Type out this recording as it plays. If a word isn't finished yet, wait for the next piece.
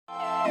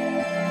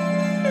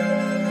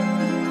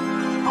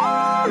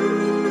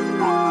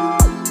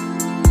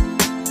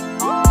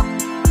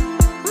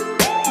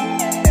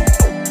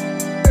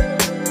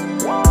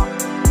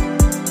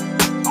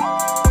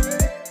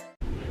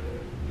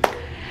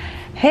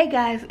Hey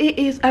guys, it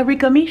is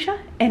Arika Misha,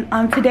 and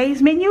on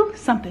today's menu,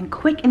 something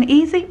quick and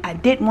easy. I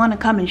did want to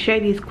come and share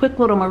these quick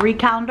little Marie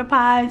Callender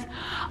pies.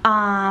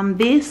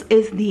 This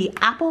is the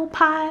apple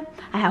pie.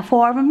 I have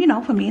 4 of them, you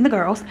know, for me and the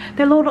girls.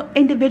 They're little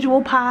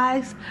individual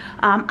pies.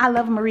 I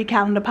love Marie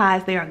Callender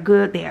pies. They are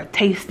good. They are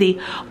tasty.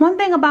 One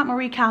thing about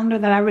Marie Callender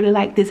that I really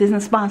like, this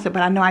isn't sponsored,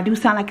 but I know I do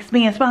sound like it's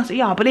being sponsored,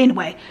 y'all. But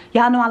anyway,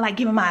 y'all know I like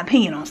giving my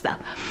opinion on stuff.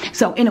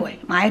 So anyway,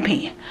 my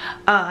opinion.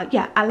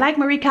 Yeah, I like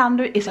Marie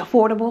Callender. It's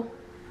affordable.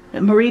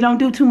 Marie don't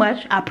do too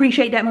much. I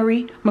appreciate that,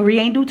 Marie. Marie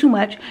ain't do too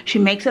much. She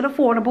makes it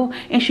affordable,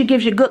 and she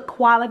gives you good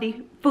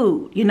quality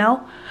food, you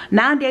know.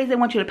 Nowadays, they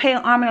want you to pay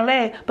an arm and a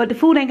leg, but the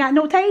food ain't got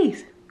no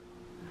taste.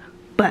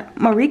 But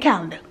Marie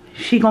Callender,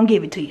 she gonna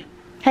give it to you.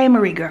 Hey,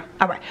 Marie girl.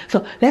 All right,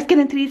 so let's get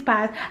into these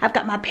pies. I've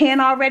got my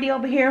pan already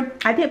over here.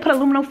 I did put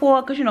aluminum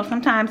foil because, you know,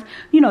 sometimes,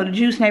 you know, the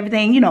juice and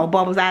everything, you know,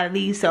 bubbles out of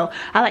these. So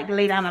I like to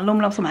lay down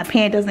aluminum so my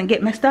pan doesn't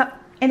get messed up.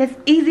 And it's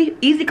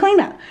easy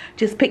cleanup.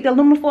 Just pick the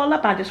aluminum foil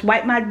up. I just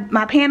wipe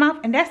my pan off,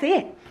 and that's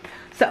it.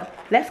 So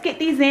let's get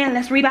these in.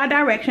 Let's read our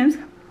directions.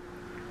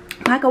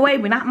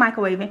 Microwaving, not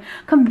microwaving.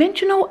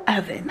 Conventional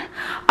oven.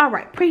 All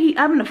right, preheat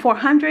oven to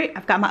 400.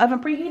 I've got my oven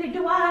preheated.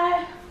 Do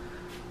I?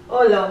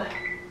 Oh Lord.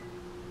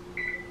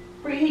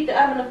 Preheat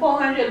the oven to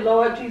 400.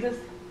 Lord Jesus.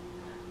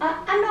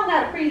 I know I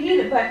got to preheat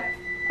it, but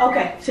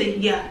okay. See,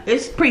 yeah,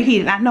 it's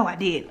preheated. I know I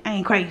did. I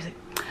ain't crazy.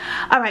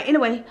 Alright,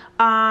 anyway,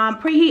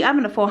 preheat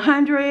oven to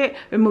 400,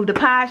 remove the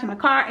pies from the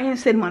carton,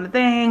 set them on the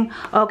thing,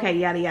 okay,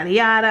 yada yada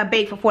yada,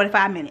 bake for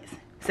 45 minutes.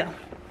 So,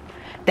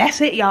 that's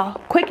it, y'all.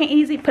 Quick and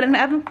easy, put it in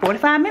the oven,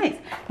 45 minutes.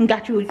 And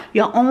got you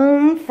your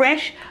own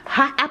fresh,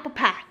 hot apple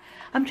pie.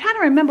 I'm trying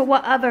to remember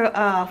what other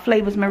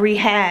flavors Marie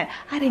had.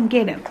 I didn't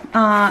get them.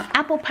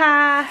 Apple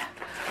pie.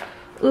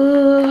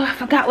 I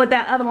forgot what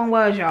that other one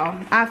was, y'all.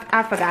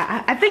 I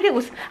forgot. I think it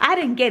was, I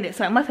didn't get it,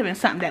 so it must have been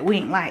something that we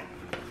didn't like.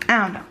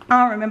 I don't know.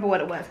 I don't remember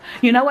what it was.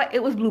 You know what?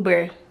 It was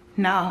blueberry.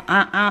 No,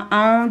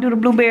 I don't do the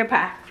blueberry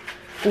pie.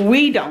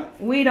 We don't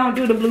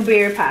do the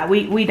blueberry pie.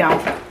 We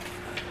don't.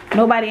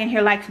 Nobody in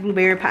here likes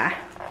blueberry pie.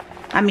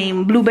 I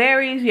mean,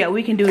 blueberries, yeah,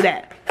 we can do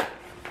that.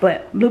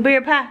 But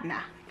blueberry pie,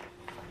 nah.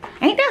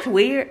 Ain't that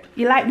weird?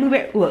 You like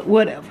blueberry?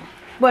 Whatever.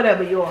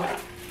 Whatever you are.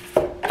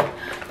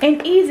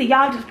 And easy,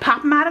 y'all. Just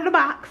pop them out of the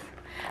box.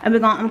 And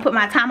I'm gonna put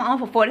my timer on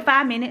for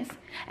 45 minutes.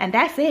 And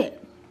that's it.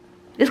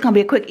 It's gonna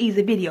be a quick,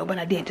 easy video, but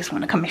I did just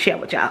want to come and share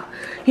with y'all.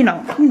 You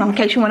know, in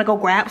case you want to go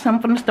grab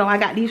something from the store. I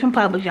got these from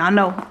Publix. Y'all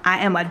know I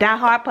am a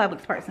diehard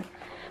Publix person.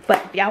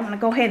 But if y'all want to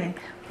go ahead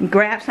and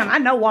grab some, I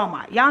know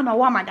Walmart. Y'all know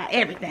Walmart got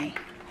everything.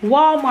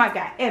 Walmart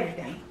got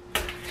everything.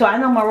 So I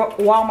know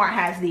Walmart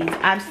has these.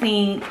 I've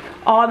seen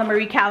all the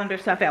Marie Callender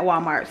stuff at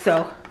Walmart.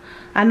 So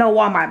I know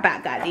Walmart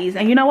got these.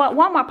 And you know what?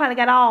 Walmart probably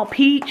got all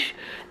peach,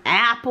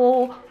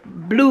 apple,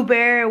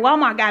 blueberry.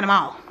 Walmart got them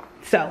all.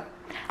 So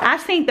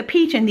I've seen the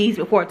peach in these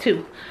before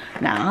too.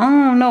 Now I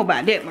don't know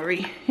about that,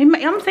 Marie.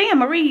 I'm saying,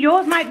 Marie,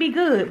 yours might be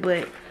good,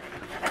 but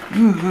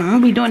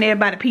I'll be doing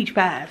everybody peach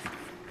pies.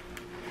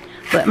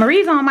 But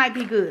Marie's on might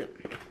be good,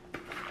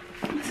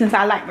 since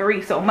I like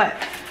Marie so much.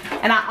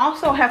 And I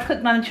also have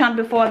cooked on the channel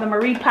before the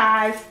Marie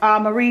pies,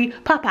 Marie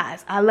pot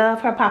pies. I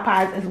love her pot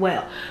pies as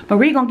well.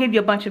 Marie gonna give you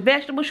a bunch of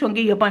vegetables. She gonna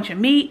give you a bunch of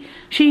meat.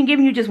 She ain't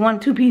giving you just 1 or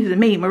 2 pieces of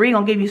meat. Marie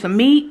gonna give you some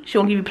meat. She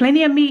gonna give you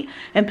plenty of meat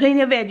and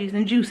plenty of veggies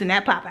and juice in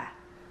that pot pie.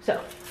 So,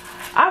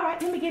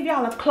 alright, let me give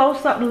y'all a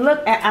close-up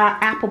look at our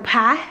apple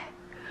pie.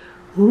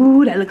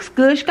 Ooh, that looks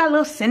good. She got a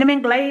little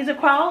cinnamon glaze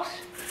across.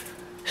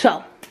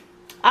 So,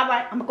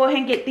 alright, I'm going to go ahead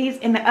and get these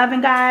in the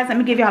oven, guys. Let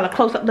me give y'all a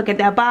close-up look at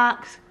that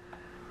box.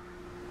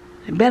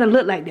 It better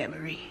look like that,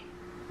 Marie.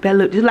 Better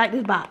look just like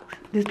this box.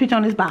 This picture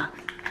on this box.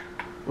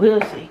 We'll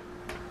see.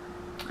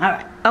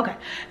 Alright, okay.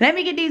 Let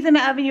me get these in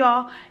the oven,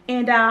 y'all.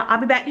 And I'll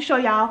be back to show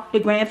y'all the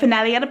grand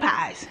finale of the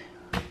pies.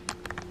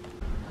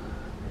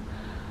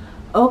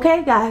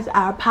 Okay guys,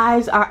 our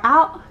pies are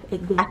out.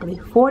 Exactly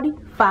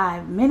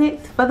 45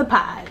 minutes for the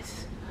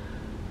pies.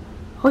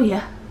 Oh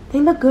yeah, they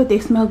look good. They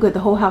smell good. The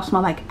whole house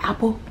smells like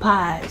apple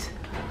pies.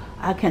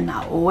 I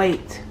cannot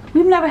wait.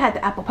 We've never had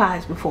the apple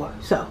pies before,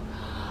 so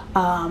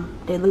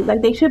they look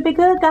like they should be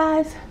good,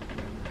 guys.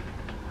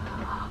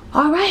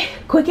 All right,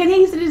 quick and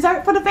easy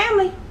dessert for the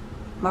family.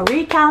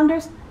 Marie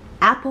Callender's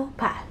apple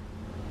pie.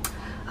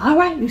 All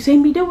right, you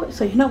seen me do it,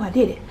 so you know I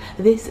did it.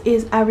 This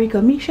is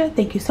Arika Misha.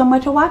 Thank you so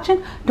much for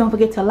watching. Don't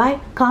forget to like,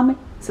 comment,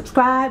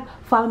 subscribe.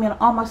 Follow me on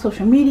all my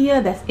social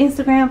media. That's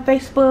Instagram,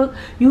 Facebook,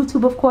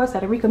 YouTube, of course,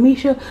 at Arika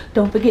Misha.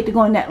 Don't forget to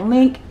go on that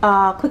link.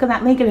 Click on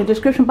that link in the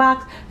description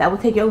box. That will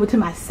take you over to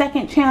my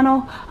second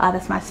channel.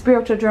 That's my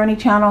spiritual journey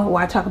channel,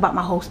 where I talk about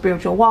my whole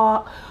spiritual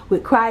walk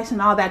with Christ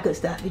and all that good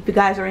stuff, if you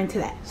guys are into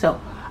that. So,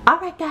 all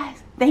right,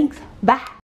 guys. Thanks. Bye.